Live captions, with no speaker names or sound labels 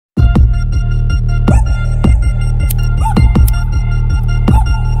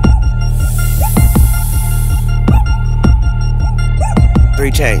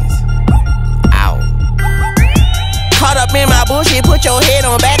Chainz. Ow. Caught up in my bullshit, put your head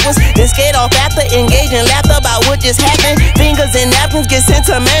on backwards, then skate off after, engaging laughter about what just happened. Fingers and napkins get sent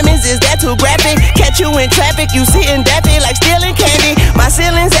to mammies, is that too graphic? Catch you in traffic, you sitting daffy like stealing candy. My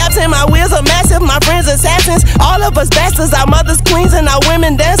ceiling's absent, my wheels are massive, my friends assassins. All of us bastards, our mothers queens and our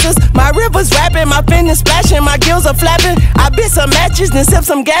women dancers. My river's rapping, my fingers splashing, my gills are flapping. I bit some matches, then sip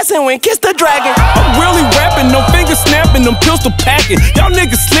some gas and went kiss the dragon. I'm really rapping, no fingers snapping, them pistol packing. Y'all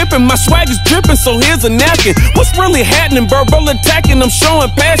niggas slipping, my swag is dripping, so here's a napkin. What's really happening? Verbal attacking, I'm showing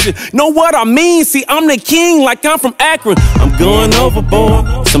passion. Know what I mean? See, I'm the king like I'm from Akron. I'm going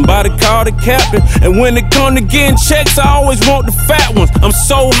overboard, somebody call the captain. And when it come to getting checks, I always want the fat ones. I'm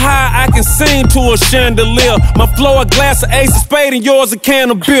so high, I can sing to a chandelier. My flow a glass of Ace of Spade and yours a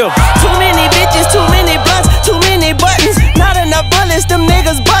can of beer. Too many bitches, too many blunts, too many buttons. Not enough bullets, them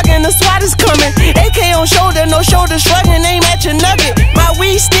niggas bugging, the SWAT is coming. AK on shoulder, no shoulder shrugging, aim at your nugget. My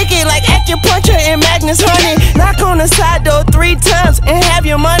weed sticky like acupuncture and Magnus honey. Knock on the side door 3 times and have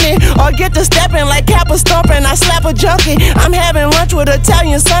your money. Or get to stepping like Kappa stomping, I slap a junkie. I'm having lunch with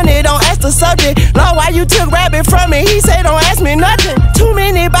Italian Sonny, don't ask the subject. Lord, why you took rabbit from me? He say don't ask me nothing. Too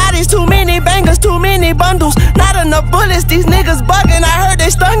many bodies, too many bangers, too many bundles. Not enough bullets, these niggas bugging, I heard they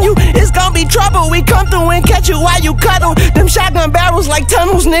stun you. It's gonna be trouble, we come through and catch you while you cuddle. Them shotgun barrels like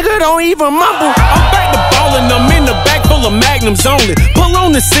tunnels, nigga, don't even mumble. I'm back to ballin', I'm in the back full of magnums only. Pull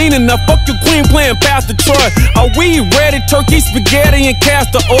on the scene and I fuck your queen playing Pastor Troy. Are we ready? Turkey, spaghetti, and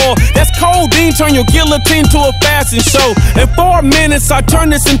castor oil. That's codeine, turn your guillotine to a fashion show. In 4 minutes, I turn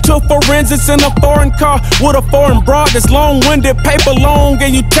this into forensics in a foreign car with a foreign broad that's long-winded, paper long,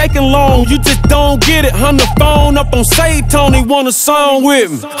 and you taking long. You just don't get it. On the phone up on Say Tony, want a song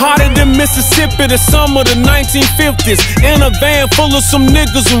with me. Hotter than Mississippi, the summer of the 1950s. In a van full of some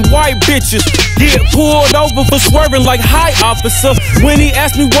niggas and white bitches. Get pulled over for swerving like hi, officer. When he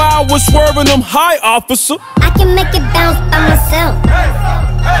asked me why I was swerving, I'm hi, officer. I can make it bounce by myself.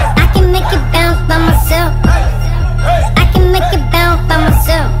 I can make it bounce by myself. I can make it bounce by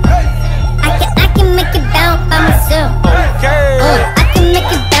myself. I can make it bounce by myself. I can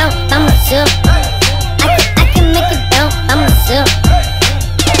make it bounce by myself. I can make it bounce by myself.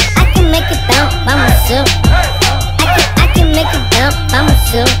 I can make it bounce by myself. I can make it bounce by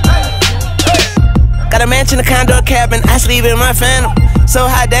myself. Got a mansion, a condo, a cabin, I sleep in my phantom. So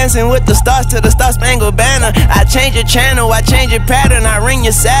high dancing with the stars to the Star-Spangled Banner. I change your channel, I change your pattern, I ring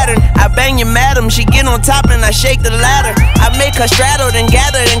your Saturn. I bang your madam, she get on top and I shake the ladder. I make her straddle, then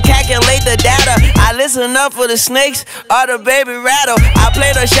gather, and calculate the data. I listen up for the snakes or the baby rattle. I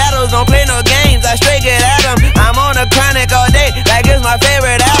play the shadows, don't play no games, I straight get at them. I'm on a chronic all day, like it's my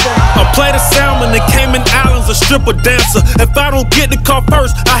favorite album. I play the salmon, the Cayman Islands, a stripper dancer. If I don't get the car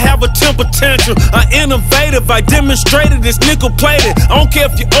first, I have a temper tantrum. I innovative, I demonstrated this nickel plated. I don't care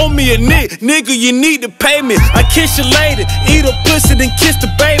if you owe me a nigga, you need to pay me. I kiss your lady, eat a pussy, then kiss the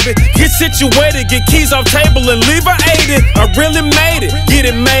baby. Get situated, get keys off table and leave her aided. I really made it, get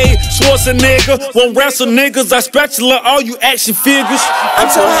it made. Schwarzenegger, won't wrestle niggas. I spatula all you action figures. I'm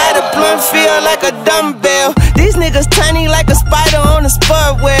so high the blunt feel like a dumbbell. These niggas tiny like a spider on a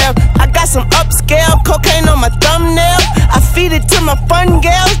spud web. I got some upscale cocaine on my thumbnail. I feed it to my fun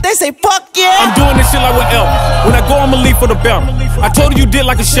gals, they say fuck yeah. I'm doing this shit like with Elf. When I go, I'ma leave for the belt. I told you did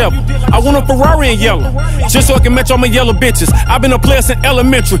like a chef. I want a Ferrari in yellow, just so I can match all my yellow bitches. I've been a player since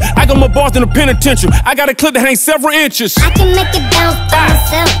elementary. I got my bars in the penitentiary. I got a clip that hangs several inches. I can make it bounce by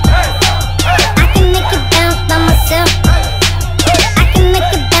myself. I can make it bounce by myself. I can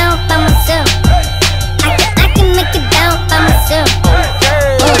make it bounce by myself. I can make it bounce by myself.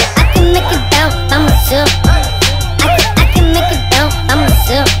 I can make it bounce by myself. I can make it bounce by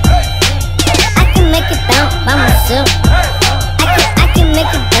myself. I can make it bounce by myself. I can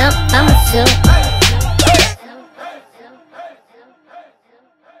make it bounce by myself.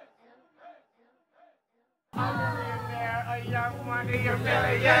 A young money, a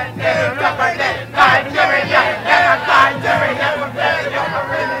million, drop like that.